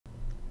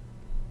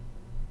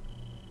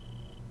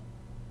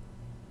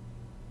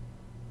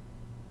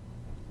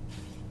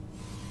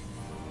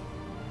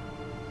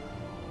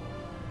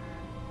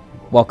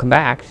Welcome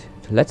back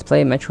to Let's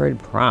Play Metroid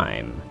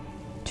Prime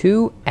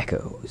 2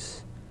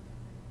 Echoes.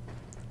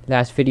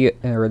 Last video,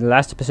 or the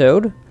last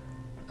episode,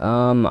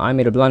 I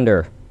made a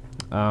blunder.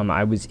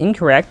 I was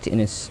incorrect in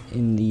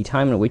the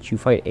time in which you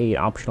fight an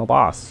optional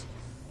boss.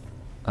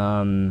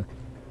 So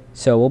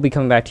we'll be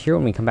coming back to here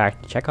when we come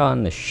back to check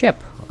on the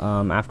ship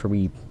after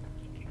we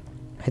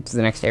head to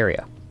the next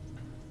area.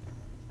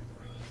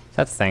 So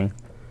that's the thing.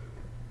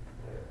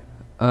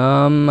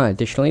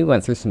 Additionally, we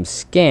went through some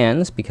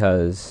scans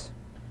because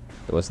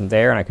it wasn't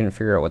there and I couldn't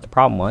figure out what the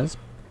problem was.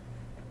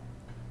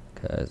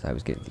 Because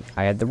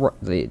I had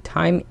the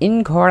time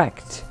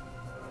incorrect.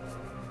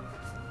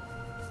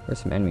 There's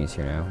some enemies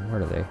here now.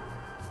 Where are they?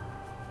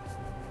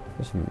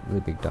 There's some really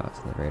big dots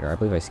on the radar. I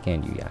believe I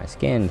scanned you. Yeah, I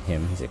scanned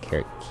him. He's a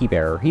key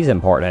bearer. He's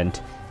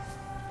important.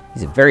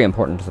 He's very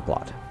important to the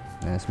plot.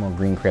 And some more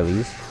green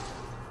Kraylees.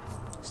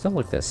 Still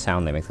like the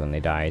sound they make when they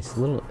die. It's a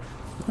little...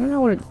 I don't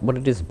know what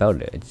it is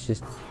about it. It's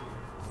just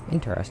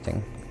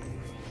interesting.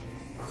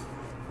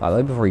 By the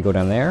way, before you go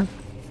down there,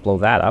 blow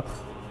that up.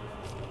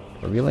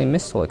 Revealing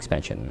missile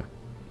expansion.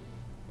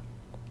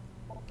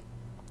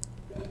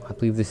 I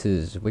believe this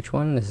is which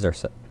one? This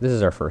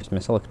is our first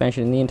missile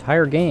expansion in the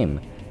entire game.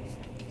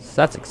 So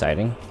that's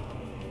exciting.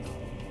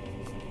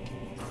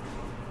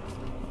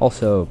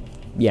 Also,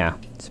 yeah,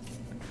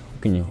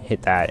 you can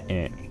hit that and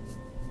it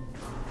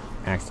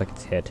acts like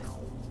it's hit.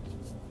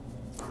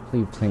 I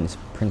believe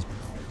Prince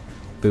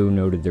Boo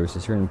noted there was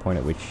a certain point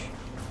at which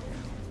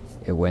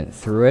it went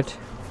through it.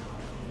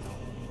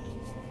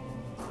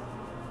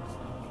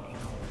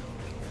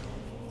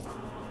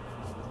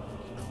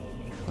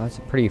 Well, that's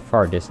a pretty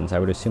far distance. I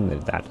would assume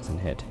that that doesn't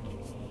hit.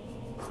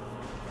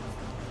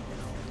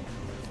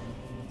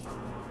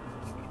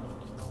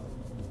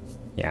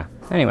 Yeah.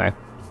 Anyway,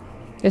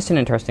 it's an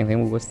interesting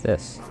thing. What's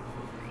this?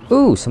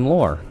 Ooh, some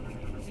lore.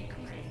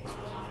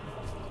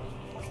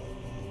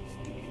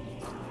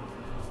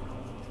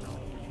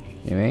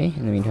 Anyway,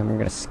 in the meantime, we're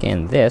gonna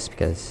scan this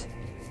because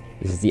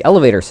this is the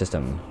elevator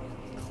system.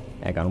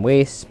 Egg on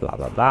waste, blah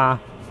blah blah.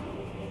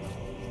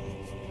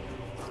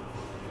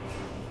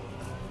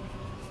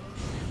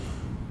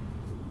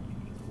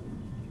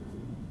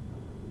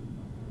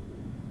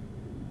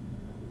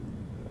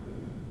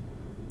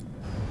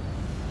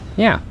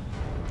 Yeah.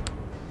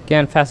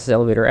 Again, fastest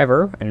elevator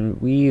ever, and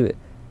we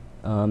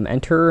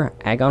enter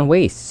Agon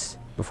Wastes.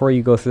 Before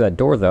you go through that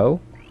door,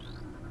 though,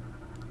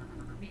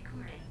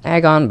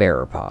 Agon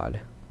Bearer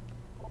Pod.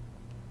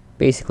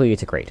 Basically,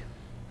 it's a crate.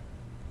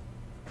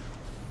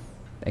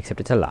 Except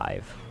it's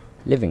alive.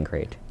 Living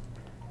crate.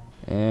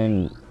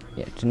 And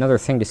yeah, another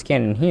thing to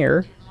scan in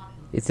here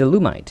is the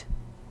Lumite.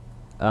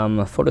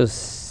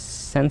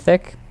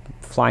 Photosynthetic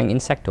flying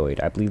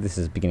insectoid. I believe this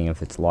is the beginning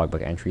of its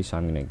logbook entry, so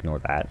I'm going to ignore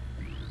that.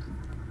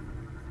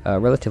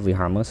 Relatively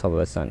harmless, although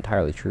that's not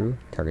entirely true.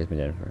 Target has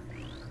been identified.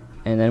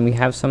 And then we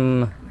have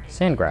some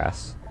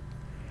sandgrass.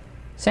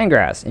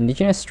 Sandgrass,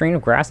 indigenous strain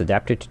of grass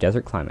adapted to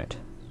desert climate.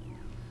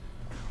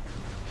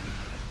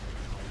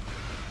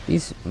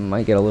 These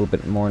might get a little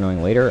bit more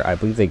annoying later. I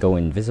believe they go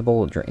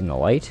invisible in the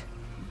light.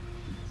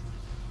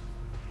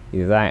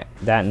 Either that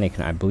and they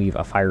can, I believe,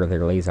 fire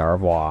their les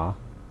revoir.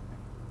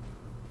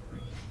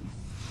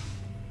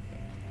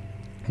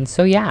 And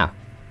so, yeah.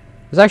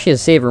 There's actually a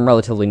save room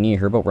relatively near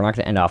here, but we're not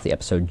going to end off the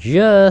episode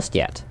just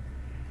yet.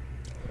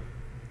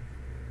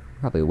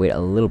 Probably wait a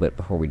little bit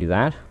before we do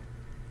that.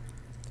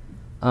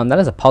 That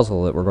is a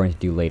puzzle that we're going to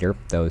do later.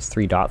 Those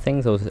 3 dot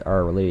things, those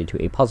are related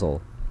to a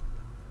puzzle.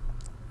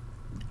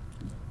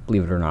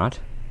 Believe it or not.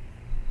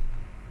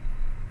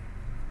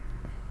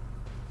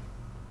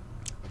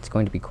 It's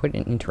going to be quite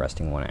an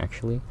interesting one,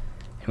 actually.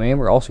 Anyway,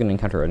 we're also going to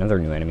encounter another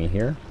new enemy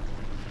here.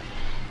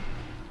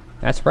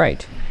 That's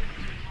right.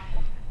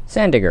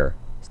 Sandigger.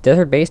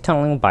 Desert-based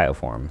tunneling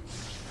bioform.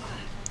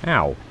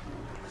 Ow.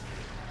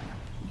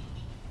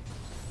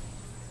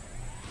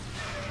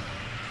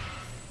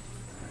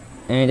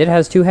 And it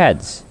has 2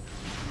 heads.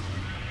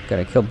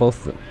 Gotta kill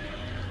both of them.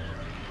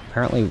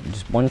 Apparently,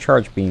 just one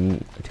charge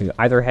beam to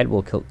either head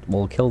will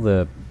kill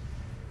the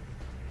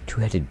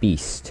 2-headed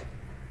beast.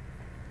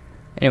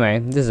 Anyway,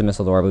 this is a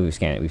missile door. I believe we've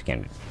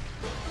scanned it.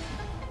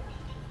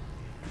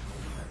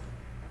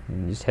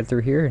 And just head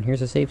through here, and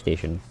here's a save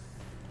station.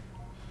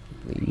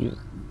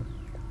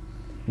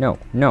 No,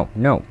 no,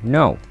 no,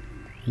 no,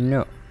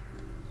 no.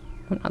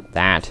 Not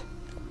that.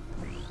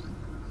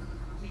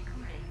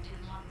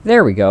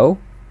 There we go.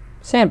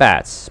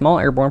 Sandbats, small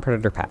airborne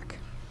predator pack.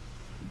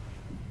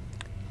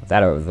 With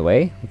that out of the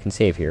way, we can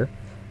save here.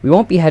 We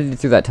won't be headed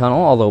through that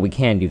tunnel, although we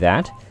can do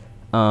that.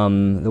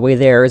 The way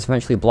there is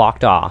eventually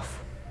blocked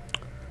off.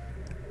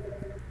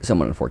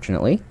 Somewhat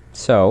unfortunately.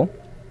 So,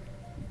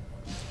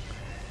 you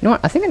know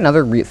what? I think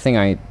another thing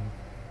I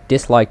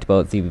disliked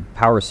about the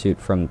power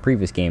suit from the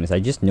previous game is I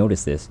just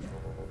noticed this.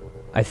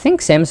 I think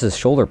Samus's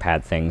shoulder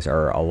pad things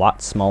are a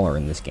lot smaller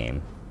in this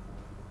game.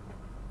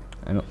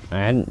 I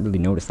hadn't really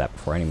noticed that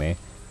before anyway.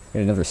 Got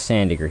another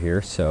Sandigger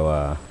here,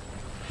 so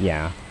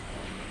yeah.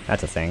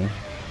 That's a thing.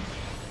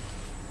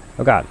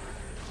 Oh god.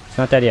 It's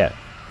not dead yet.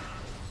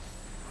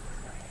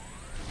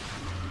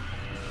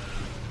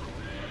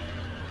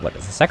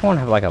 second one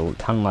have like a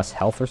ton less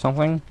health or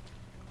something?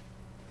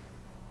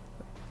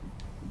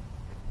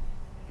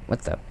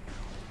 What the?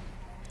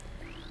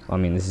 Well, I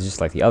mean, this is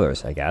just like the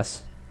others, I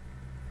guess.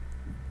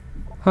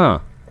 Huh.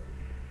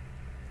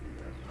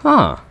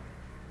 Huh.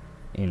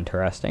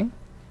 Interesting.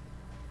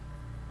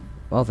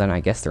 Well, then I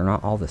guess they're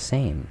not all the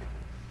same.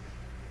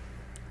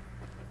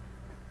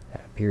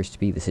 That appears to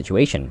be the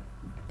situation.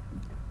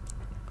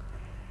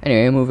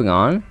 Anyway, moving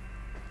on.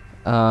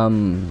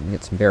 We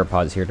get some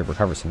Barrapods here to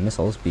recover some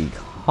missiles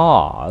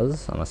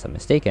because, unless I'm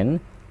mistaken,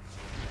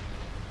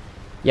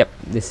 yep,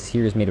 this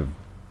here is made of,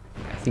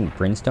 I think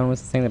brimstone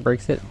was the thing that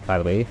breaks it. By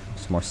the way,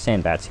 some more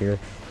sand bats here.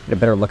 Get a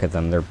better look at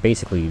them. They're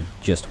basically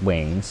just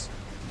wings.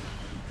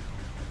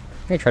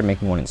 I tried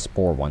making one in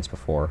Spore once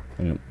before,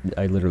 and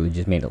I literally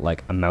just made it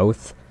like a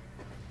mouth,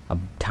 a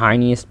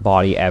tiniest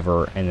body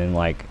ever, and then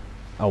like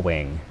a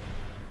wing.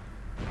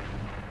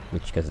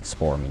 Which, because it's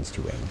Spore, means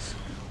 2 wings.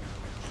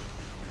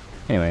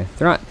 Anyway,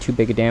 they're not too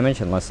big a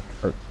damage unless,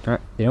 or they're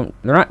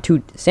not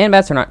too,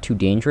 sandbats are not too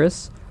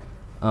dangerous.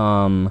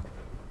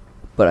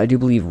 But I do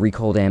believe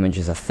recoil damage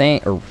is a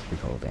thing, or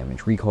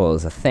recoil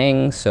is a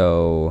thing,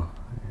 so,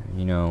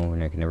 you know,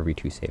 I can never be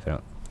too safe.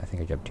 I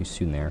think I jumped too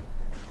soon there.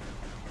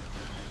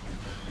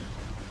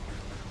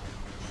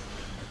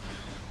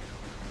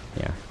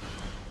 Yeah.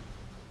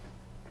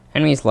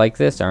 Enemies like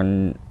this are,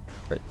 a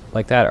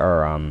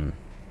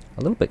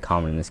little bit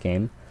common in this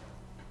game.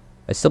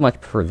 I still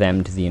much prefer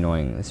them to the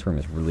annoying. This room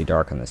is really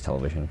dark on this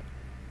television.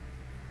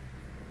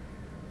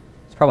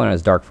 It's probably not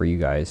as dark for you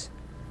guys.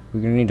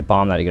 We're gonna need to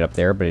bomb that to get up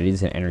there, but it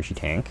is an energy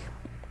tank.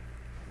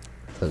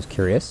 So I was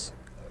curious.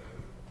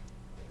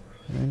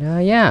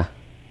 And yeah.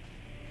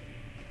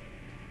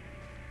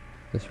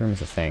 This room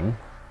is a thing.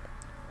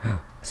 I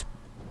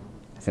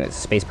think it's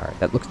a space pirate.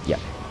 That looks,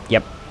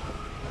 yep.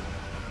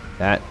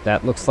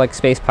 That looks like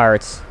space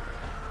pirates.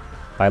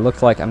 By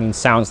looks like, I mean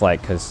sounds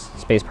like, because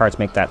space pirates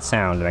make that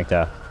sound to make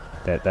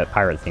that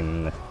pirate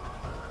theme.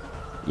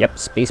 Yep,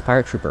 Space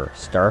Pirate Trooper,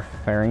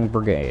 Starfaring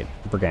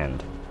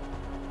Brigand.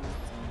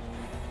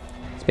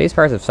 Space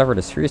pirates have suffered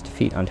a serious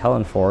defeat on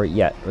Talon 4,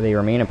 yet they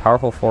remain a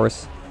powerful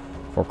force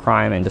for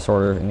crime and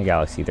disorder in the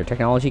galaxy. Their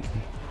technology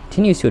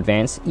continues to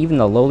advance. Even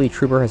the lowly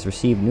trooper has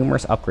received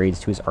numerous upgrades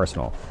to his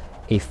arsenal.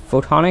 A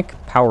photonic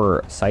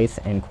power scythe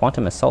and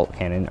quantum assault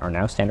cannon are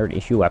now standard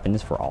issue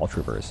weapons for all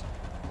troopers.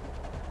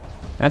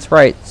 That's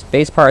right,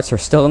 space pirates are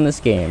still in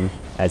this game,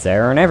 as they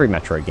are in every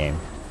Metroid game.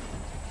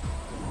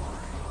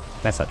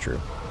 That's not true.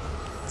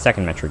 The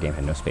second Metroid game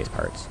had no space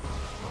pirates.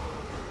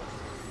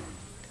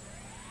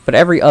 But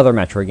every other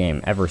Metroid game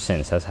ever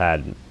since has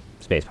had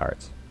space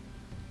pirates.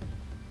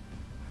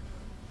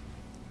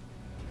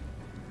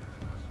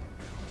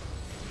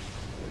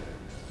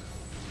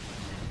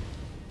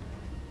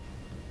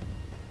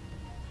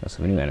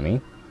 Also a new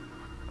enemy.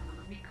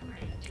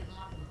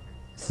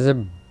 This is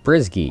a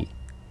Brisgy.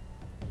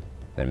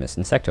 Venomous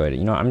insectoid.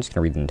 You know what, I'm just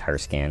gonna read the entire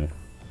scan.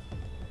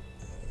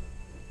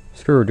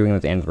 Screw we're doing it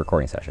at the end of the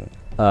recording session.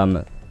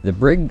 The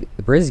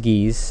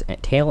Brisgy's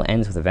tail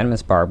ends with a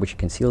venomous barb which it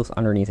conceals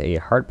underneath a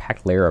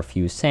hard-packed layer of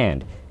fused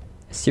sand.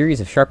 A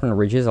series of sharpened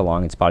ridges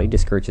along its body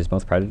discourages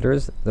most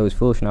predators. Those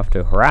foolish enough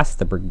to harass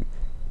the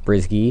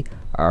Brisgy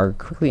are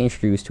quickly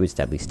introduced to its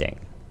deadly sting.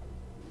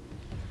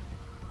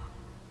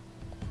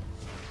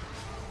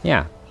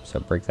 Yeah,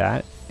 so break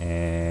that,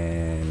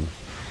 and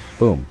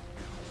boom.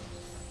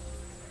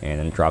 And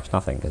then it drops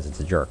nothing because it's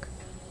a jerk.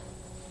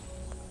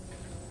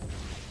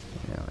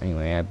 Now,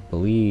 anyway, I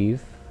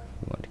believe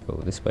we want to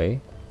go this way.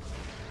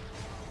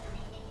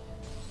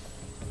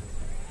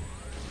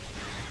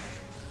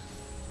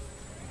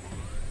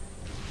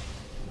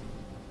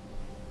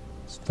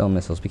 Still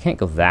missiles. We can't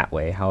go that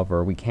way,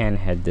 however, we can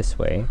head this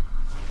way.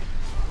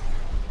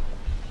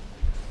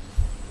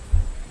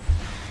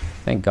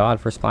 Thank God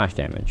for splash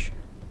damage.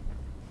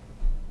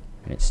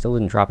 And it still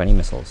didn't drop any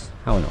missiles.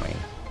 How annoying.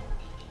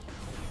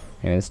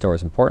 Anyway, this door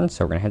is important,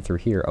 so we're going to head through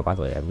here. Oh, by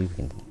the way, I believe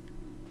we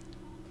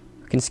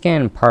can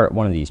scan part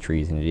one of these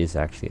trees, and it is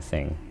actually a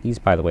thing. These,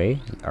 by the way,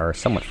 are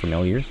somewhat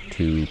familiar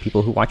to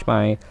people who watched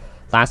my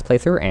last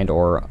playthrough and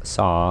or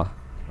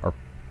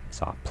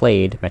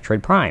played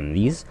Metroid Prime.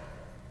 These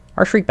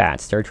are shriek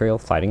bats, territorial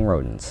flighting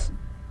rodents.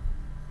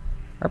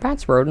 Are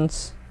bats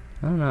rodents?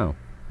 I don't know.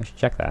 I should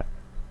check that.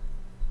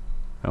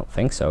 I don't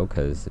think so,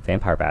 because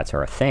vampire bats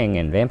are a thing,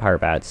 and vampire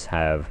bats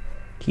have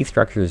teeth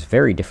structures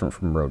very different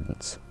from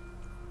rodents.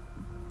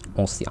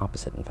 Almost the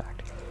opposite, in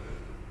fact.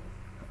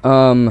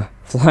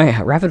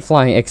 Rapid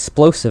flying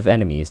explosive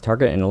enemies.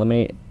 Target and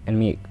eliminate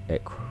enemy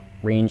at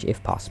range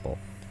if possible.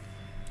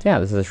 Yeah,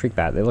 this is a shriek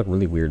bat. They look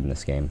really weird in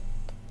this game.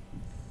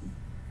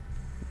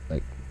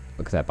 Like,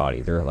 look at that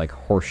body. They're like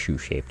horseshoe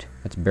shaped.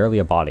 That's barely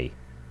a body.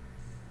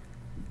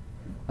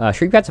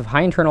 Shriek bats have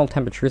high internal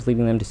temperatures,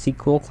 leading them to seek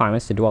cool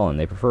climates to dwell in.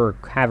 They prefer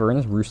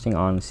caverns, roosting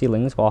on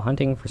ceilings while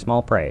hunting for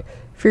small prey.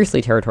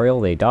 Fiercely territorial,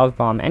 they dove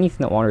bomb anything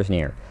that wanders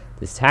near.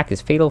 This attack is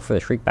fatal for the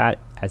shriek bat,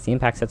 as the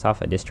impact sets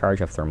off a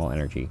discharge of thermal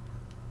energy.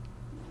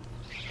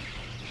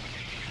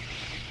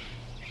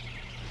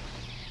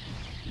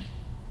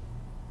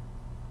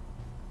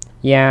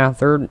 Yeah,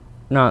 they're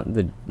not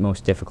the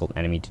most difficult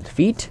enemy to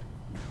defeat.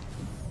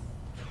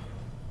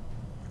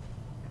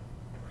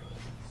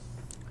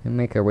 And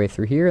make our way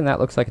through here, and that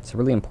looks like it's a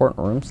really important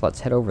room, so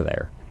let's head over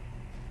there.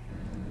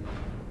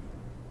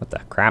 What the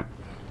crap?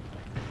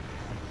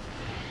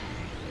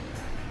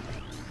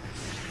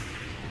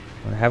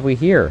 What have we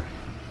here?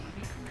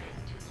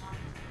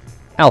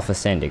 Alpha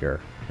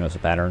Sandigger. Notice a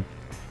pattern.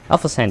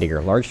 Alpha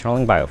Sandigger, large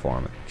tunneling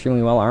bioform.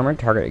 Extremely well armored,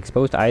 target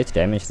exposed eyes to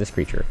damage this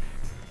creature.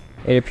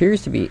 It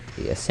appears to be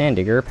a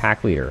Sandigger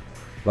pack leader,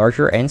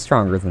 larger and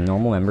stronger than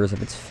normal members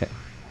of its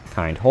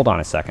kind. Hold on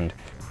a second.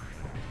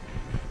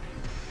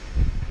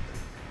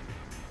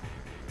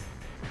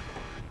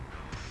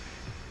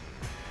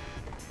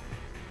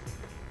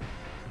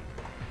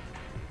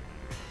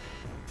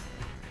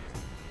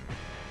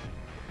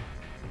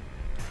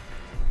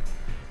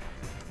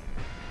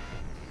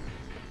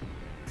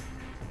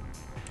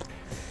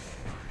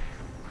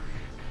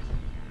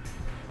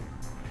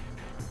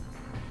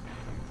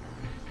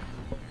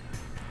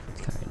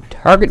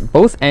 Target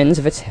both ends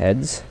of its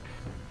heads,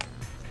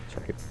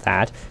 sorry,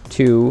 that,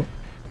 to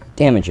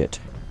damage it.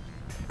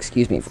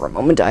 Excuse me for a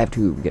moment, I have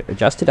to get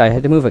adjusted. I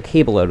had to move a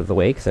cable out of the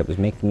way because I was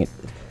making it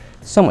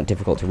somewhat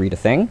difficult to read a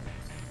thing.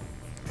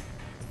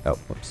 Oh,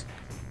 whoops.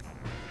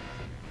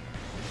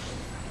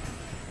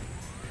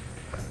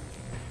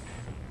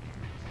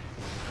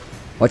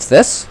 What's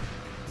this?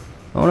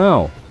 Oh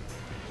no.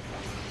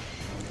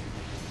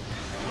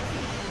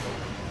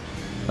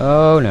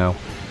 Oh no.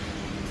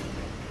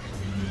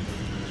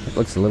 It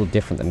looks a little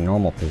different than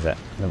normal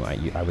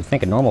I would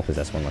think a normal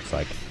possessed one looks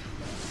like.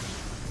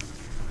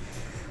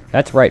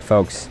 That's right,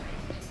 folks.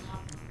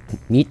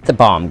 Meet the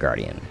Bomb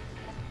Guardian.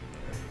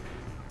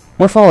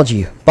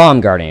 Morphology: Bomb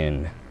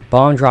Guardian.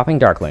 Bomb-dropping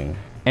Darkling.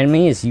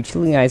 Enemy is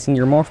utilizing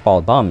your Morph Ball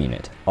bomb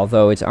unit.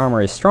 Although its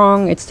armor is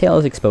strong, its tail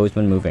is exposed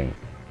when moving.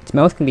 Its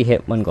mouth can be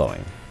hit when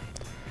glowing.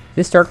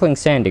 This Darkling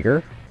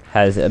Sandigger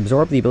has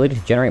absorbed the ability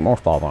to generate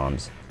Morph Ball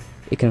bombs.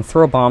 It can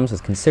throw bombs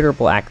with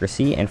considerable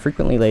accuracy and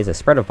frequently lays a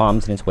spread of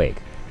bombs in its wake.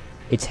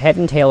 Its head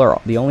and tail are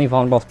the only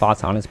vulnerable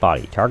spots on its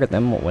body. Target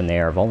them when they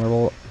are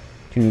vulnerable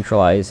to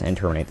neutralize and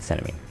terminate this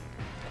enemy.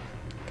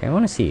 Okay, I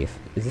want to see if...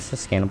 Is this a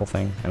scannable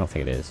thing? I don't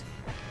think it is.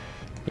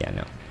 Yeah,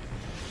 no.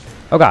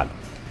 Oh god.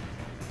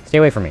 Stay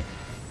away from me.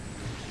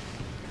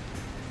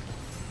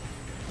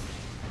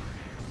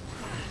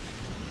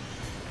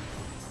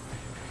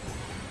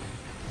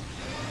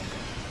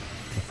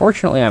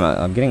 Unfortunately,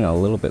 I'm getting a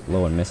little bit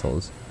low on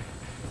missiles.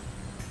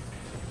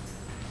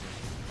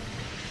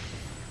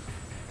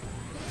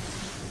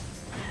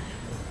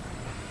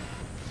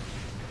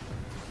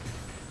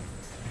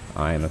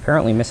 I'm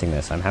apparently missing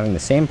this. I'm having the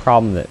same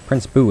problem that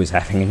Prince Boo was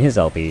having in his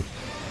LP.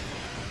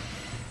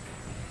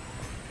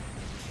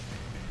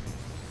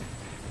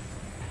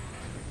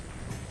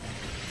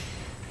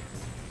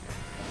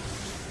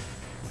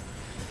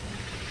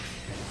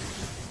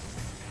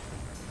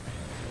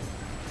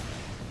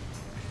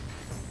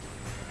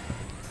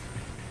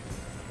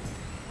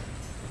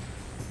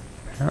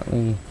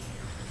 Apparently,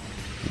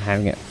 I'm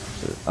having it...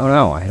 Oh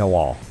no, I hit a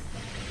wall.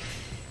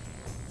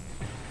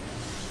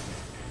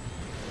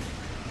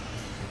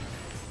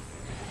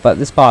 But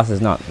this boss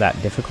is not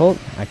that difficult.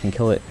 I can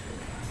kill it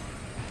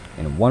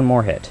in one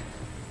more hit.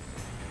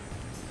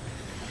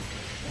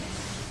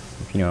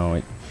 If, you know,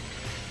 it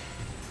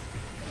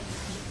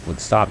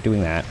would stop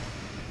doing that.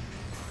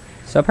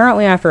 So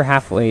apparently after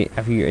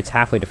it's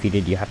halfway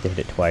defeated, you have to hit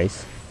it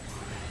twice.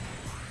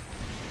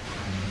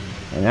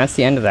 And that's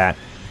the end of that.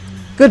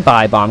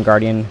 Goodbye, Bomb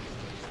Guardian.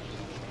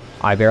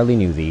 I barely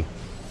knew thee.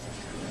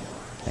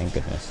 Thank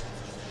goodness.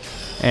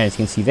 And as you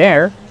can see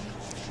there,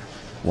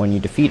 when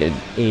you defeat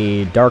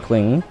a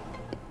Darkling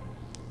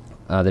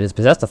that has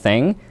possessed a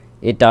thing,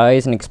 it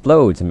dies and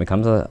explodes and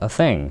becomes a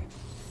thing,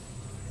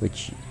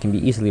 which can be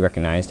easily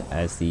recognized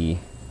as the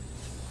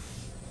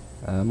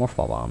Morph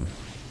Ball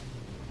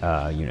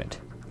Bomb unit,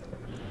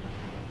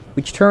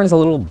 which turns a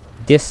little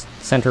disc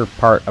center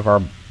part of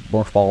our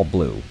Morph Ball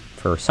blue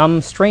for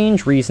some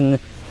strange reason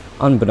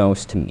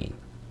unbeknownst to me.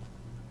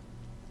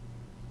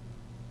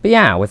 But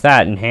yeah, with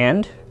that in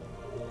hand,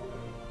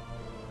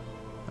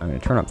 I'm going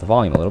to turn up the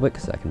volume a little bit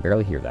because I can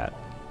barely hear that.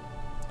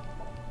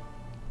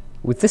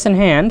 With this in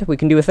hand, we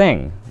can do a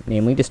thing,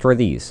 namely destroy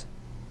these.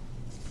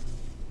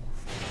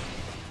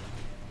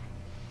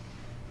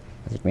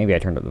 I think maybe I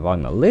turned up the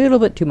volume a little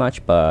bit too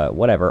much, but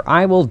whatever.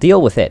 I will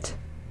deal with it.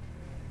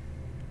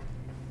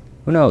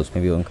 Who knows?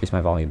 Maybe it'll increase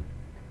my volume.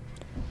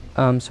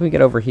 So we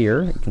get over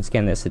here. You can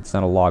scan this. It's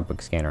not a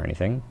logbook scan or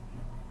anything.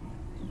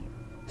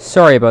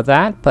 Sorry about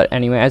that, but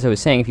anyway, as I was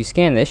saying, if you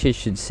scan this, it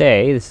should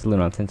say, this is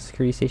Luna Authentic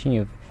Security Station, you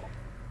have...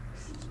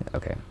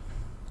 Okay.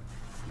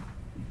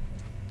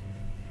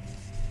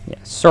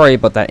 Yeah, sorry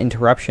about that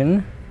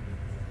interruption.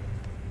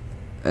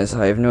 As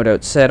I have no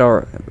doubt said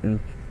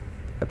in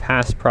a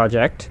past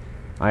project,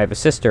 I have a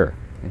sister,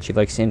 and she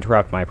likes to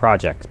interrupt my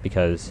projects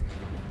because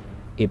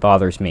it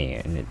bothers me,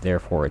 and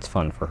therefore it's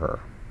fun for her.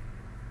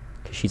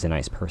 Because she's a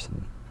nice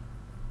person.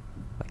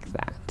 Like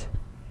that.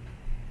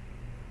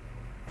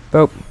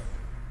 Boop.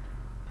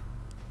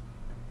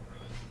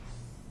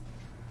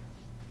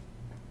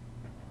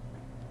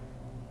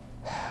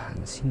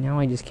 See, now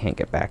I just can't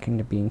get back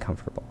into being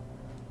comfortable.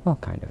 Well,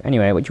 kind of.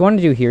 Anyway, what you want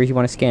to do here is you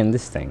want to scan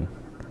this thing.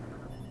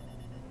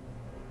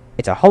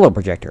 It's a holo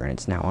projector, and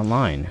it's now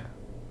online.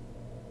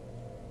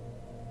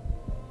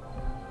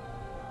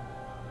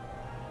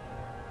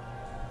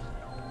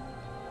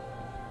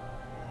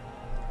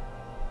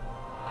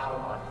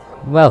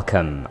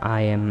 Welcome,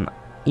 I am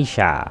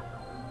Isha,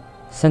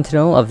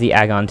 Sentinel of the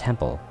Agon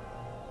Temple.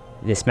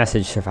 This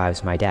message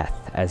survives my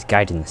death as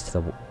guidance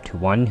to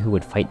one who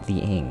would fight the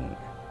Ing.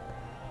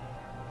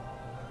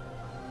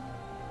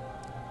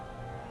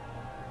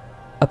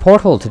 A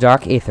portal to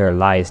Dark Aether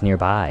lies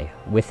nearby.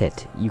 With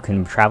it, you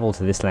can travel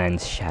to this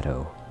land's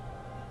shadow.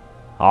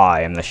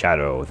 I am the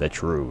shadow, the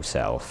true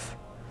self.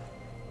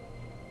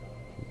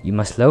 You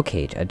must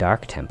locate a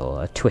dark temple,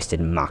 a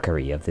twisted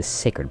mockery of this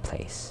sacred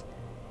place.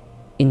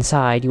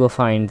 Inside, you will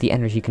find the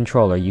energy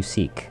controller you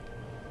seek.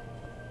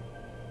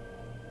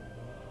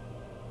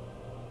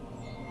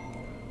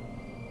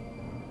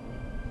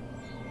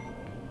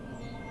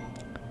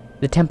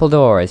 The temple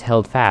door is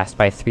held fast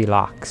by 3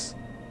 locks.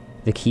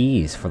 The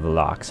keys for the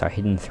locks are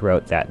hidden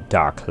throughout that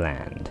dark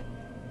land.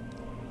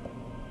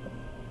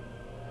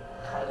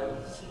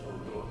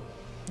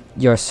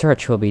 Your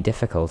search will be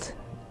difficult.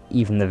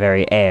 Even the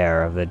very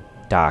air of the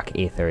dark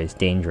aether is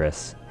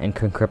dangerous, and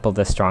can cripple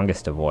the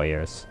strongest of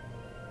warriors.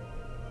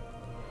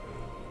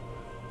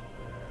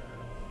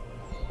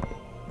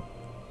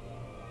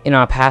 In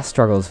our past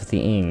struggles with the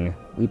Ing,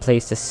 we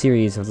placed a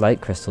series of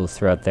light crystals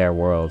throughout their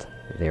world.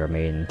 They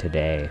remain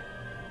today.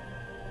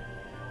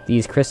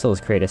 These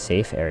crystals create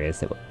safe areas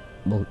that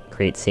will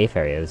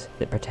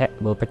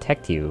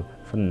protect you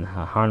from the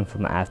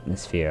harmful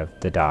atmosphere of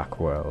the dark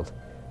world.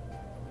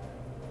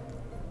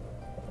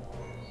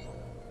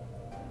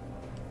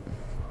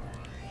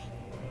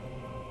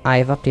 I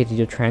have updated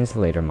your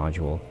translator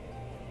module.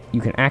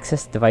 You can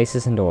access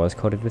devices and doors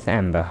coated with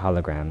amber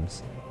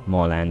holograms.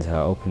 More lands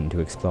are open to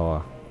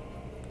explore.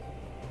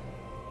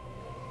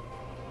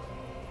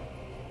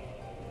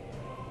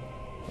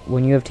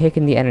 When you have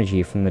taken the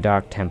energy from the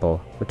Dark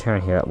Temple,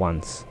 return here at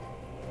once.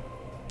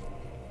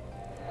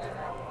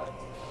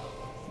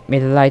 May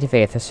the light of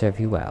Aether serve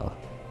you well.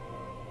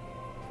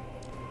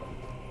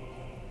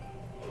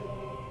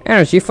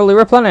 Energy fully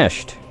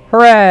replenished!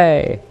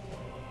 Hooray!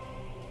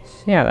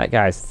 So yeah, that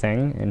guy's the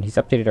thing, and he's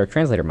updated our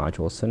translator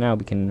module, so now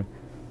we can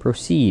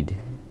proceed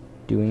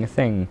doing a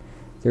thing.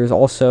 There's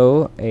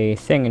also a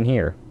thing in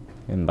here,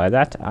 and by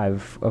that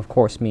I've of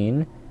course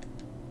mean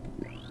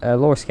a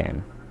lore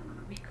scan.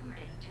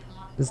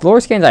 These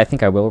lore scans I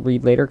think I will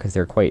read later because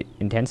they're quite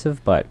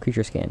intensive, but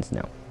creature scans,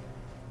 no.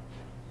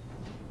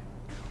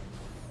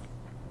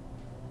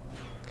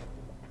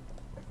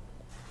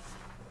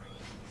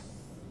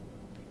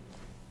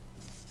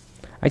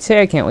 I'd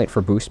say I can't wait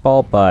for Boost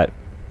Ball, but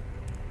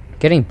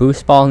getting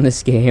Boost Ball in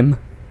this game,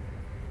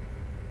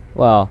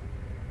 well,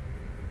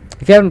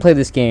 if you haven't played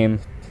this game,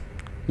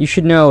 you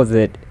should know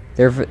that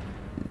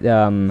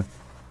the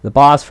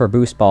boss for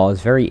Boost Ball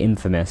is very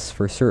infamous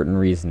for certain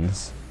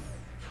reasons,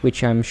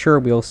 which I'm sure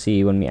we'll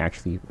see when we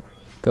actually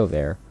go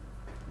there.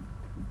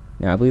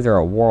 Now, I believe there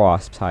are war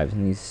wasp hives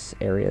in these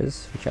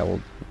areas, which I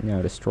will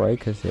now destroy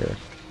because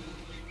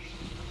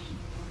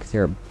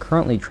they're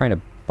currently trying to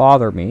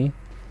bother me,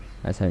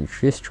 as I'm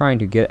just trying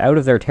to get out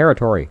of their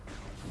territory.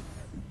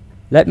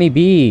 Let me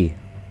be!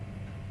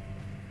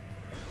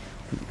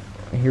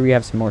 Here we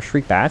have some more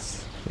shriek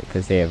bats,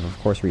 because they have of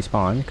course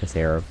respawned, because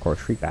they are of course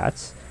shriek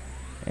bats,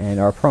 and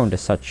are prone to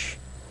such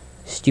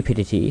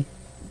stupidity.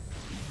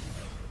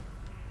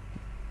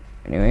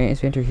 Anyway,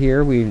 as we enter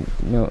here, we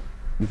can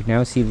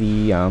now see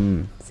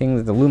the thing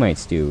that the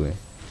Lumites do. As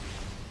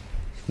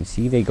you can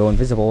see, they go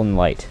invisible in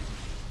light,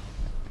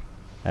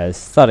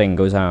 as thudding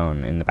goes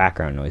on in the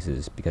background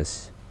noises,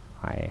 because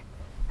I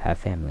have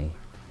family.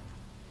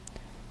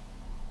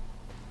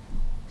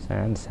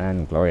 Sand,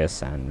 sand, glorious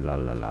sand, la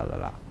la la la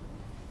la.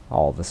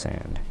 All the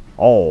sand.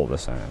 All the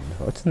sand.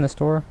 What's in this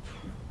door?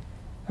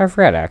 I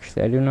forgot,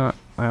 actually. I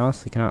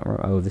honestly cannot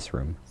remember. Oh, this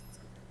room.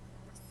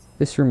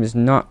 This room is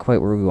not quite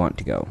where we want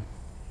to go.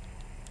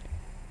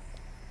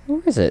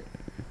 Where is it?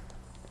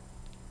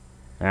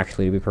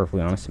 Actually, to be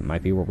perfectly honest, it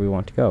might be where we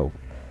want to go.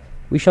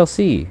 We shall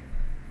see.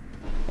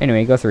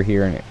 Anyway, go through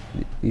here, and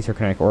these are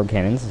kinetic orb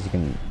cannons, as you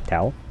can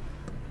tell.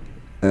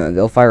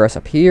 They'll fire us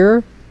up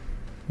here.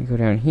 We go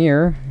down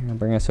here, and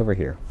bring us over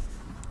here.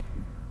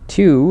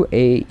 To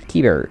a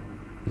key bearer.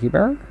 Key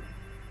bearer?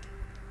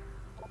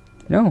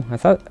 No, I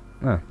thought...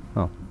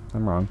 Oh,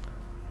 I'm wrong.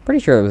 Pretty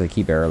sure there was a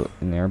key bearer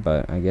in there,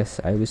 but I guess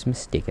I was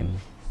mistaken.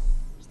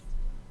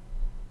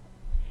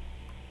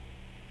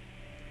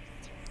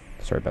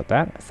 Sorry about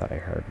that. I thought I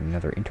heard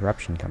another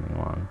interruption coming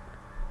along.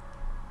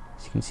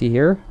 As you can see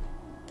here,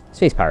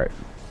 Space Pirate.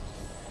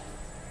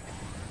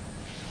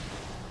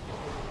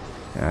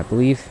 And I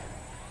believe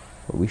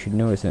what we should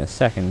notice in a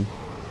second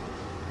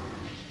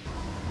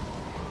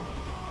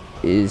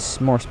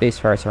is more Space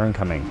Pirates are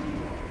incoming.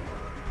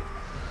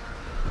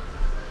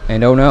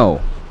 And oh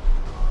no!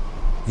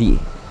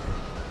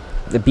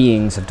 The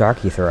beings of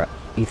Dark Aether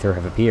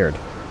have appeared.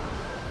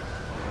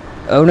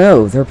 Oh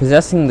no, they're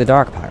possessing the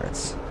dark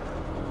pirates.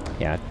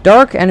 Yeah,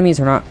 dark enemies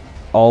are not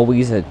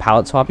always a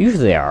palette swap.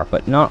 Usually they are,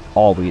 but not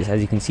always.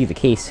 As you can see, the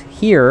case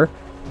here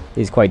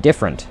is quite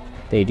different.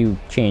 They do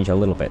change a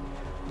little bit.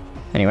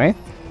 Anyway,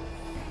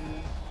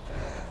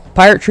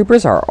 pirate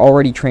troopers are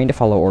already trained to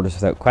follow orders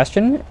without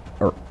question.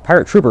 Or,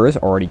 pirate troopers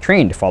already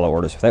trained to follow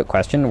orders without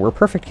question were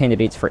perfect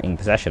candidates for in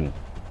possession.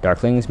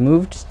 Darklings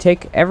moved to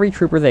take every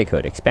trooper they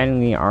could, expanding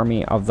the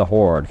army of the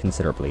Horde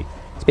considerably.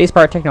 Space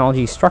pirate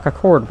technology struck a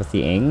chord with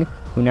the Ing,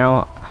 who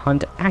now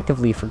hunt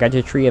actively for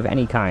gadgetry of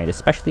any kind,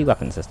 especially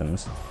weapon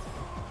systems.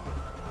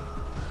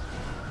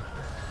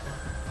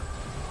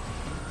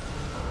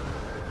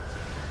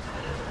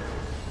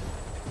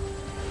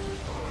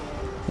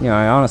 You know,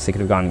 I honestly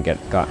could have gone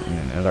and gotten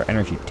another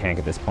energy tank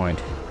at this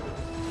point.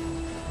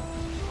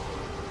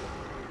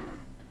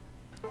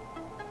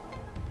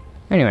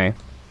 Anyway,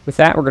 with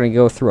that, we're going to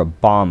go through a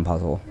bomb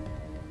puzzle.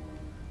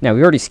 Now,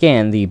 we already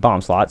scanned the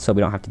bomb slot, so we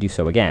don't have to do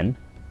so again.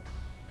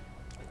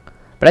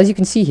 But as you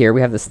can see here,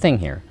 we have this thing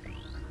here.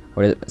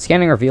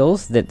 Scanning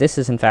reveals that this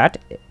is, in fact,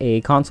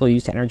 a console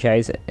used to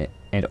energize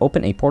and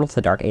open a portal to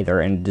the Dark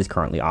Aether, and it is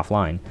currently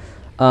offline.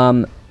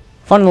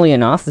 Funnily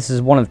enough, this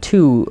is one of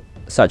 2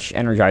 such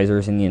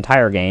energizers in the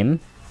entire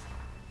game.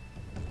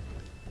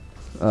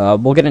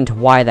 We'll get into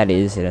why that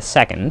is in a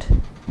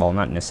second. Well,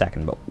 not in a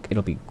second, but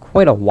it'll be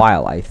quite a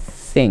while, I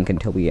think,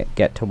 until we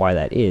get to why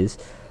that is.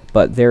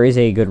 But there is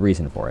a good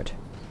reason for it.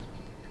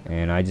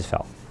 And I just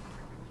fell.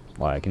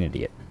 Like an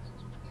idiot.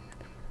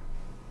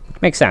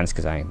 Which makes sense,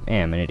 because I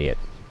am an idiot.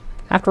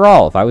 After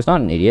all, if I was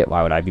not an idiot,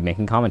 why would I be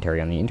making commentary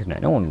on the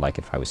internet? No one would like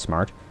it if I was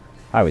smart.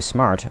 If I was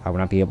smart, I would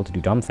not be able to do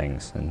dumb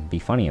things and be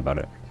funny about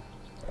it.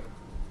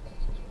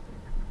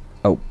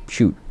 Oh,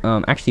 shoot.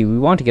 Actually, we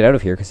want to get out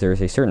of here, because there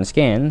is a certain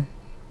scan.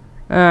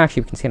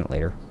 Actually, we can scan it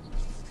later.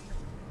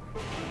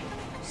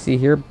 See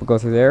here, we'll go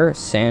through there.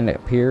 Sand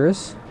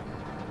appears.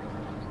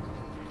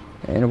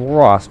 And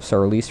wasps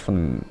are released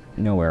from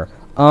nowhere.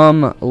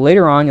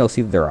 Later on, you'll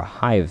see that there are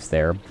hives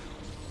there.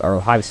 Or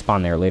hives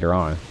spawn there later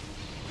on.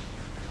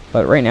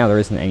 But right now, there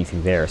isn't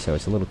anything there, so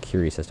it's a little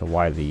curious as to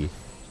why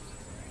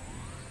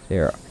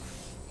there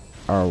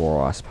are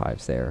wasp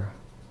hives there.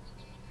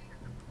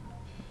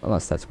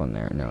 Unless that's one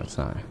there. No, it's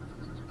not.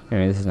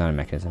 Anyway, this is not a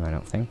mechanism, I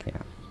don't think.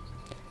 Yeah.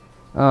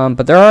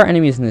 But there are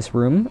enemies in this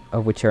room,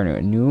 of which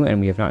are new and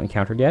we have not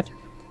encountered yet.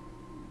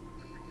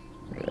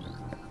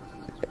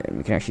 And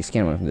we can actually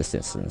scan one from this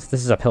distance.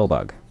 This is a pill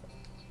bug.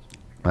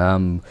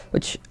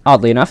 Which,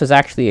 oddly enough, is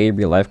actually a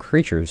real-life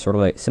creature, sort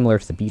of like similar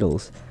to the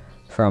beetles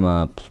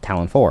from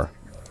Talon 4.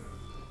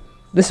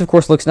 This, of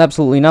course, looks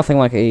absolutely nothing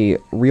like a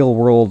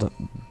real-world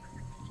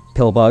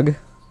pill bug.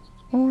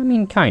 Well, I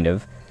mean, kind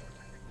of.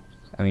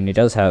 I mean, it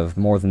does have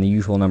more than the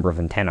usual number of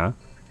antennae.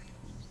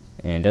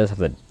 And it does have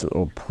the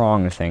little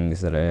prong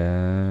things that,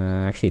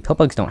 actually,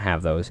 pillbugs don't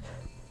have those.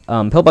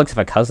 Pillbugs have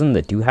a cousin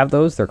that do have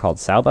those. They're called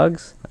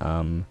sowbugs.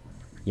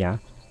 Yeah.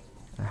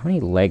 How many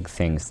leg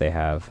things they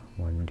have?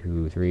 1,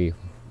 2, 3.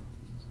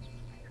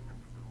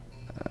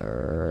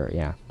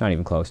 Yeah, not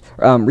even close.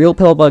 Real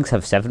pillbugs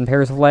have 7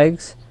 pairs of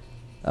legs,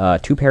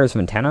 2 pairs of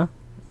antennae,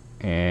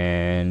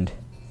 and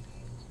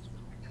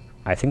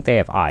I think they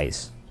have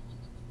eyes.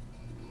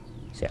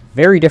 So yeah,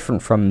 very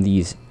different from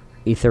these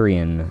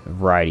Aetherian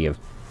variety of,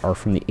 or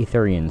from the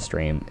Aetherian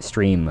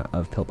stream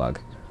of pillbug.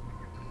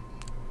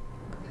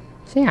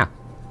 So yeah.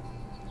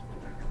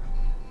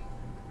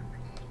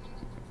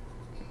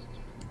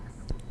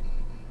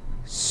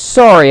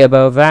 Sorry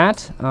about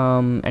that.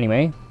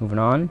 Anyway, moving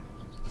on.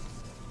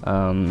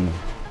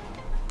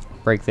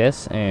 Break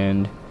this,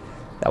 and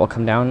that will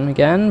come down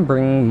again.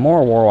 Bring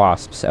more war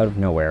wasps out of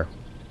nowhere.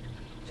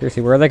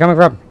 Seriously, where are they coming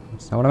from?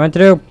 That's not what I meant to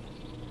do.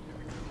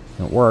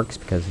 And it works,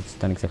 because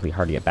it's not exactly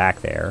hard to get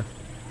back there.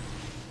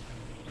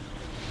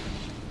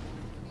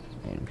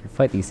 And we can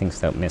fight these things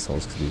without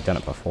missiles, because we've done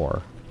it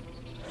before.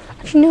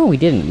 Actually, no, we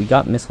didn't. We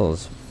got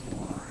missiles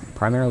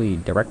primarily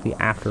directly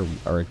after,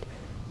 or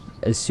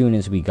as soon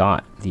as we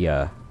got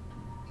the,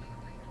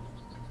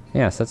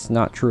 yes, that's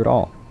not true at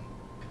all.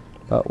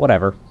 But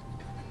whatever.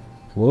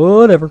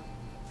 Whatever.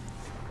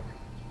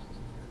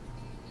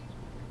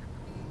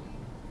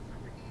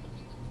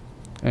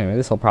 Anyway,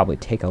 this will probably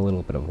take a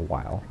little bit of a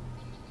while.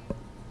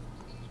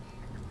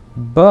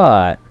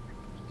 But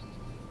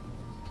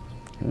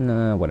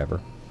nah, whatever.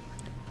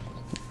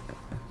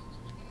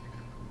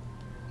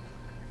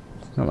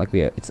 It's not like we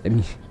have, I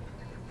mean,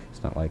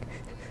 it's not like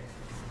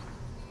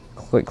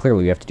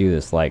clearly we have to do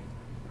this, like,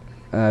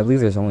 I believe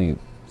there's only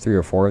 3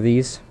 or 4 of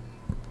these.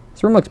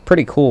 This room looks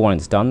pretty cool when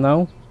it's done,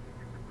 though.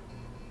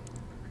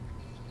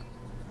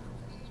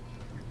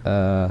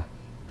 So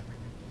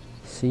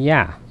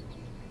yeah.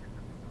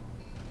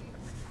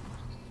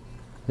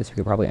 This we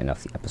could probably end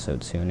off the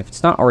episode soon, if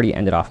it's not already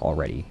ended off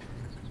already.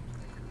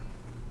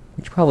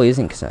 Which probably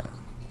isn't, because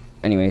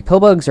anyway,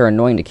 pillbugs are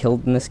annoying to kill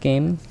in this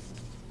game.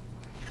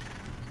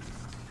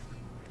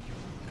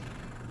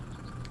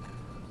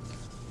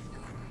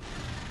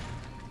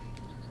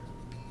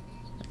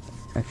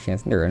 Actually, I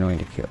think they're annoying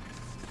to kill.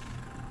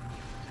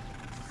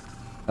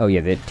 Oh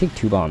yeah, they take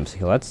 2 bombs to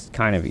kill. That's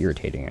kind of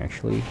irritating,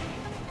 actually.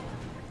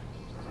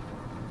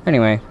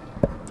 Anyway,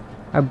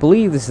 I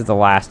believe this is the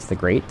last of the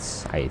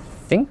greats, I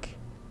think.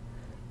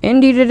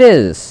 Indeed it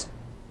is!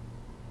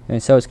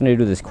 And so it's going to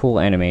do this cool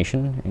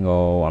animation and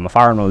go, I'm a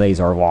firing a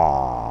laser,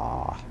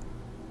 wah!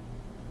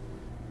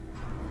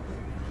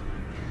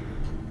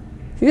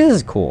 See, this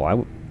is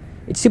cool.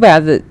 It's too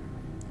bad that...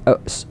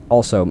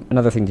 also,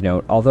 another thing to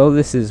note, although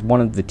this is one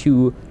of the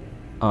 2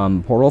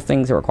 portal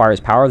things that requires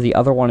power, the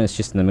other one is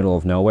just in the middle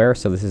of nowhere,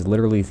 so this is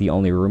literally the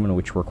only room in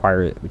which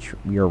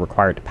we are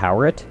required to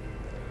power it.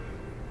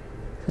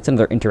 That's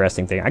another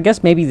interesting thing. I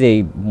guess maybe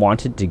they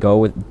wanted to go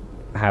with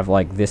have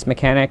like this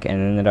mechanic and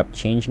ended up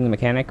changing the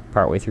mechanic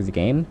partway through the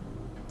game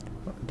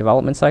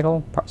development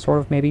cycle, sort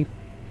of, maybe,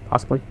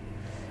 possibly.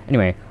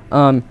 Anyway,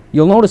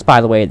 you'll notice, by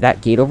the way,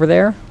 that gate over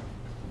there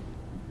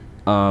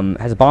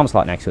has a bomb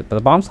slot next to it, but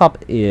the bomb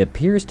slot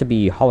appears to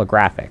be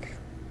holographic.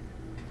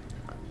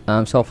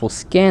 So if we'll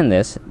scan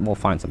this, we'll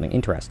find something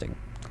interesting.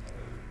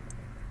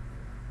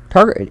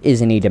 Target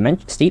is in a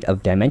state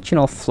of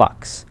dimensional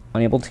flux,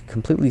 unable to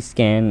completely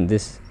scan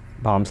this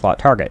bomb slot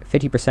target.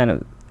 50%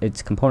 of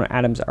its component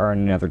atoms are in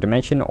another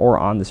dimension or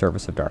on the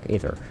surface of dark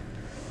aether.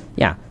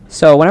 Yeah,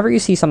 so whenever you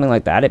see something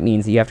like that, it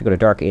means that you have to go to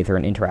dark aether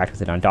and interact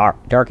with it on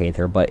dark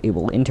aether, but it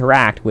will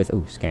interact with...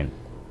 Ooh, scan.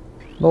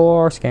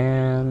 Lore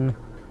scan.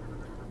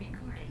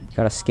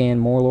 Gotta scan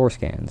more lore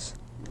scans.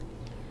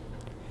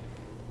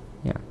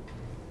 Yeah.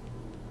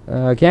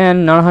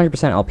 Again, not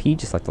 100% LP,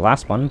 just like the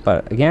last one,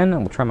 but again, I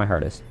will try my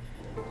hardest.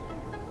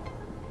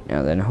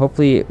 Now then,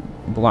 hopefully it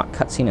will not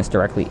cutscene us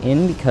directly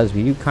in, because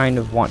we do kind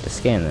of want to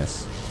scan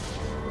this.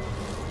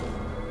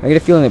 I get a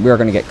feeling that we are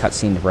going to get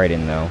cutscened right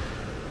in, though.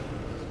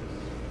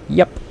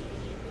 Yep.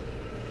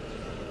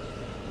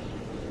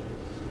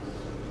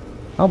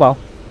 Oh well.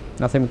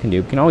 Nothing we can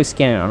do. We can always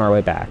scan it on our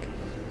way back.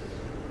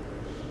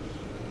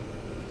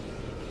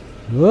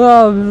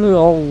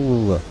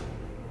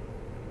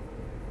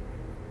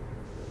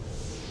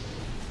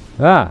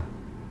 Ah.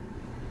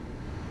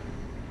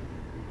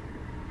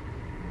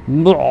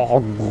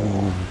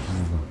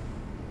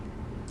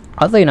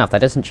 Oddly enough, that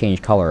doesn't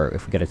change color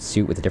if we get a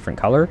suit with a different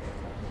color.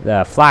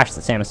 The flash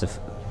that Samus...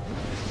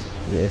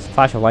 the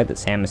flash of light that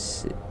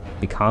Samus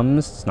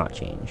becomes does not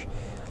change.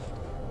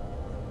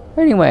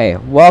 Anyway,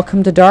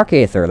 welcome to Dark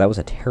Aether. That was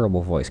a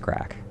terrible voice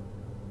crack.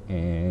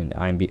 And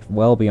I'm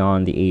well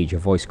beyond the age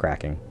of voice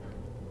cracking.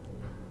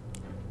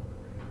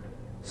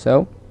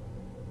 So...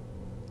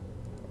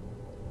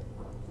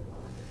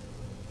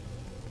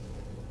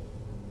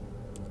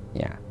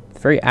 yeah. The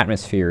very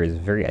atmosphere is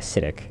very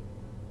acidic.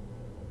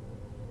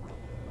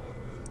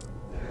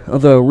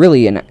 Although,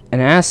 really, an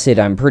acid,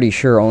 I'm pretty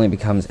sure, only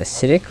becomes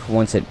acidic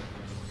once it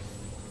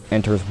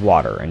enters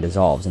water and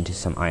dissolves into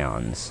some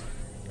ions.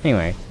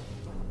 Anyway,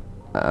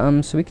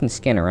 so we can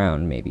scan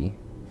around, maybe.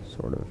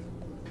 Sort of.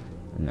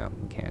 No,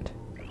 we can't.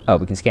 Oh,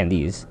 we can scan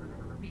these.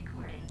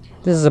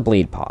 This is a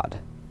blade pod.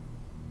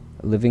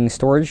 Living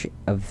storage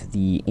of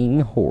the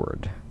Ing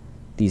Horde.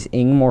 These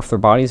Ing morph their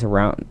bodies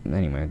around...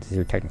 Anyway, these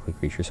are technically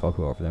creatures, so I'll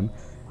go over them.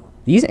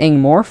 These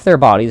Ing morph their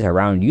bodies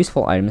around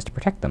useful items to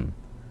protect them.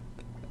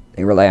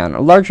 They rely on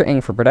a larger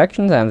Ing for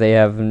protection, and they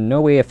have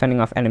no way of fending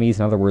off enemies.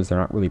 In other words, they're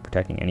not really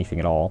protecting anything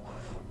at all.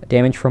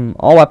 Damage from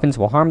all weapons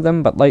will harm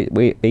them, but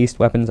light-based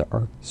weapons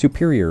are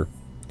superior.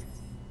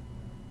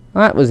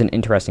 That was an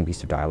interesting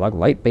piece of dialogue.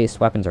 Light-based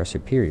weapons are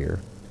superior.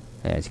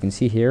 As you can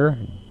see here,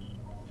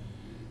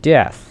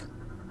 death.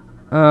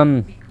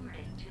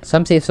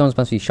 Some safe zones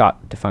must be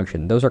shot to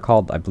function. Those are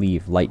called, I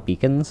believe, light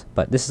beacons,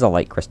 but this is a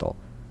light crystal.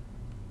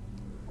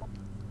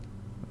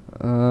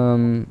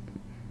 So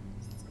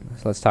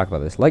let's talk about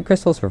this. Light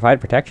crystals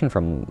provide protection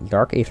from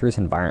dark aether's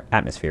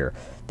atmosphere.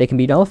 They can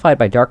be nullified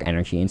by dark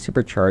energy and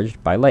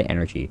supercharged by light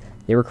energy.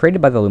 They were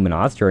created by the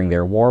Luminoths during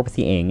their war with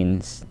the Ing,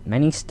 and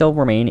many still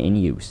remain in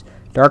use.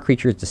 Dark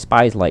creatures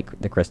despise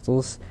the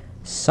crystals.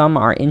 Some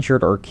are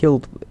injured or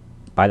killed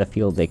by the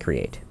field they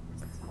create.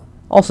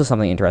 Also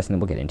something interesting that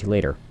we'll get into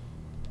later.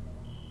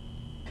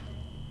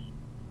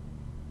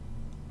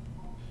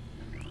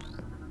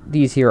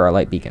 These here are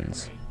light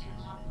beacons.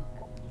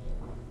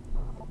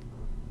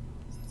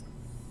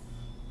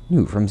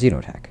 New from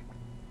Xenotech,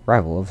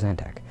 rival of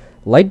Xantech.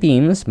 Light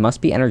beams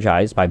must be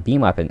energized by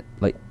beam weapon...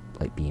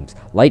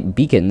 Light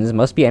beacons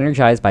must be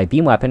energized by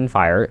beam weapon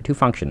fire to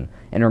function,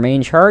 and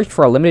remain charged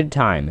for a limited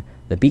time.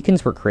 The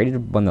beacons were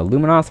created when the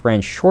Luminoth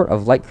ran short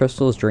of light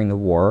crystals during the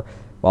war.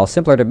 While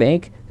simpler to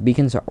make, the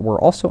beacons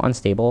were also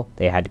unstable.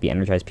 They had to be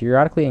energized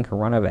periodically and could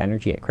run out of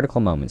energy at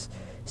critical moments.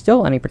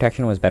 Still, any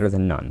protection was better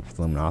than none for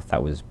the Luminoth.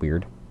 That was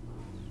weird.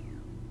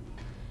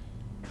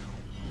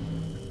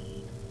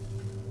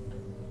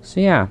 So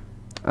yeah,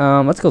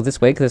 let's go this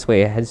way, because this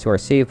way it heads to our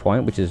save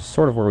point, which is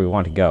sort of where we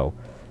want to go.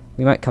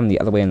 We might come the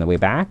other way on the way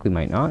back, we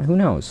might not, who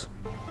knows.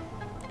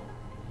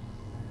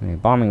 Okay,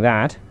 bombing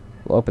that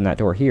will open that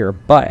door here,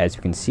 but as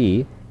you can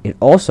see, it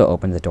also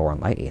opens the door on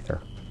light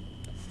aether.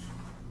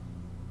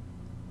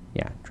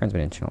 Yeah,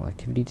 transdimensional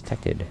activity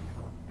detected.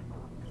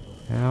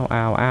 Ow,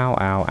 ow, ow,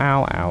 ow,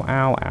 ow, ow,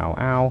 ow, ow,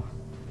 ow.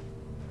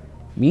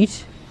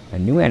 Meet A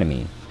new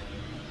enemy.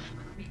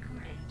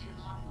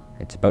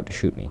 It's about to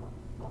shoot me.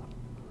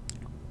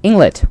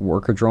 Inglet,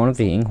 worker drone of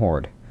the Ing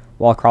Horde.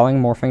 While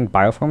crawling, morphing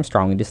bioform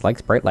strongly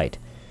dislikes bright light.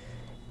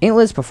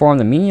 Inglets perform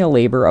the menial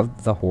labor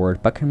of the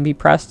Horde, but can be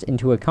pressed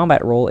into a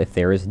combat role if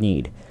there is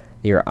need.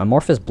 They are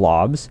amorphous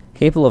blobs,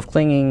 capable of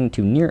clinging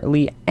to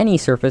nearly any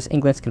surface.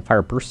 Inglets can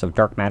fire bursts of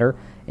dark matter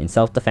in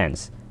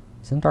self-defense.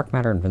 Isn't dark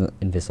matter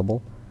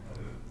invisible?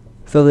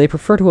 Though they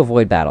prefer to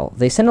avoid battle.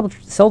 They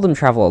seldom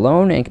travel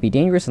alone and can be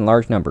dangerous in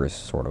large numbers,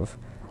 sort of.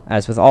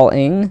 As with all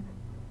Ing...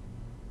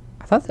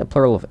 I thought the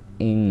plural of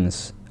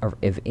Ings, or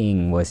if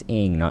Ing was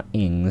Ing, not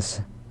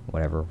Ings.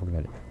 Whatever.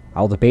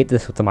 I'll debate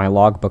this with my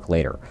logbook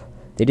later.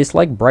 They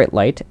dislike bright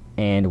light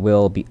and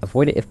will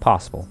avoid it if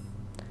possible.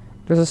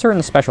 There's a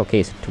certain special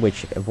case to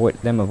which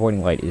them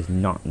avoiding light is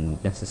not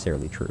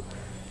necessarily true.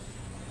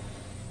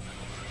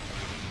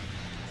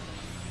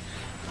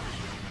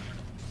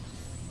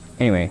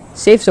 Anyway,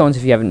 safe zones,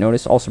 if you haven't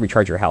noticed, also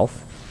recharge your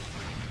health.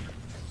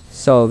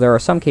 So there are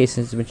some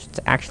cases in which it's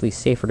actually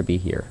safer to be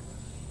here.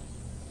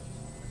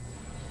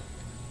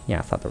 Yeah,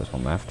 I thought there was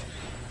one left.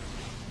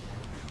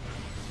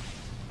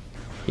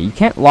 Yeah, you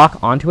can't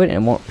lock onto it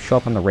and it won't show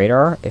up on the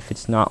radar if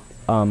it's not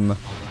a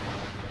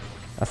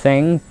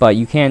thing, but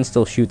you can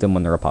still shoot them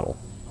when they're a puddle.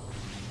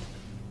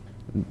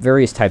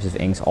 Various types of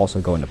inks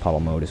also go into puddle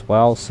mode as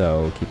well,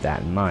 so keep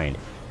that in mind.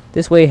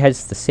 This way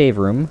heads to the save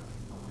room.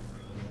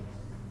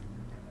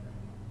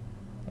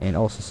 And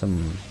also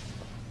some...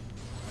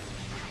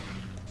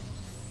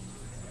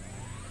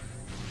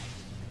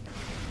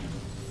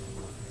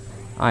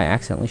 I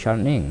accidentally shot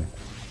an ing.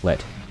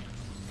 Lit.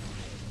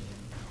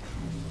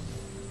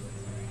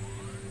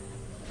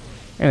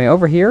 Anyway,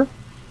 over here, we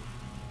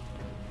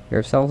have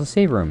ourselves a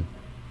save room.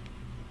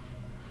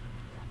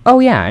 Oh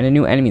yeah, and a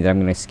new enemy that I'm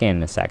going to scan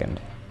in a second.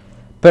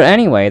 But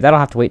anyway, that'll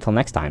have to wait till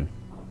next time.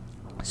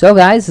 So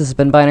guys, this has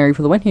been Binary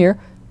for the win here,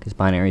 because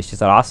Binary is just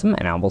that awesome,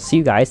 and I will see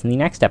you guys in the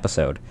next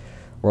episode,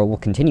 where we'll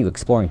continue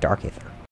exploring Dark Aether.